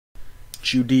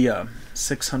Judea,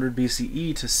 600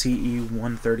 BCE to CE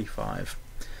 135.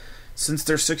 Since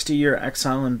their 60-year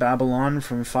exile in Babylon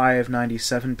from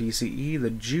 597 BCE,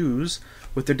 the Jews,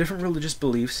 with their different religious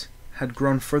beliefs, had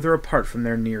grown further apart from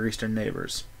their Near Eastern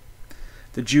neighbors.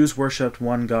 The Jews worshipped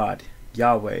one God,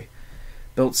 Yahweh,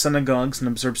 built synagogues, and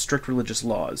observed strict religious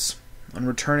laws. On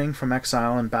returning from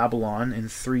exile in Babylon in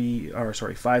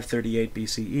 538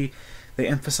 BCE, they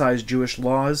emphasized Jewish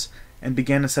laws and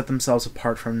began to set themselves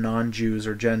apart from non-Jews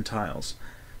or Gentiles.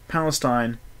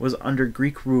 Palestine was under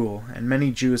Greek rule, and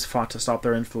many Jews fought to stop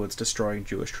their influence, destroying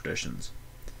Jewish traditions.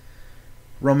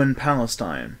 Roman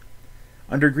Palestine.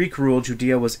 Under Greek rule,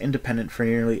 Judea was independent for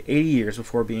nearly 80 years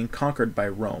before being conquered by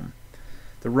Rome.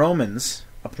 The Romans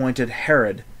appointed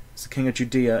Herod as the king of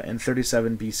Judea in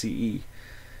 37 BCE.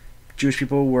 Jewish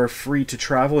people were free to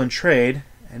travel and trade,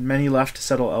 and many left to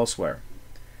settle elsewhere.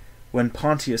 When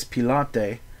Pontius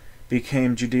Pilate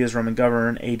became Judea's Roman governor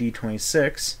in AD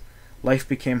 26, life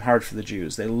became hard for the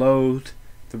Jews. They loathed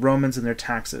the Romans and their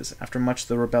taxes. After much of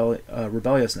the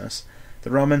rebelliousness,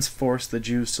 the Romans forced the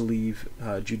Jews to leave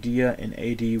Judea in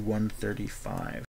AD 135.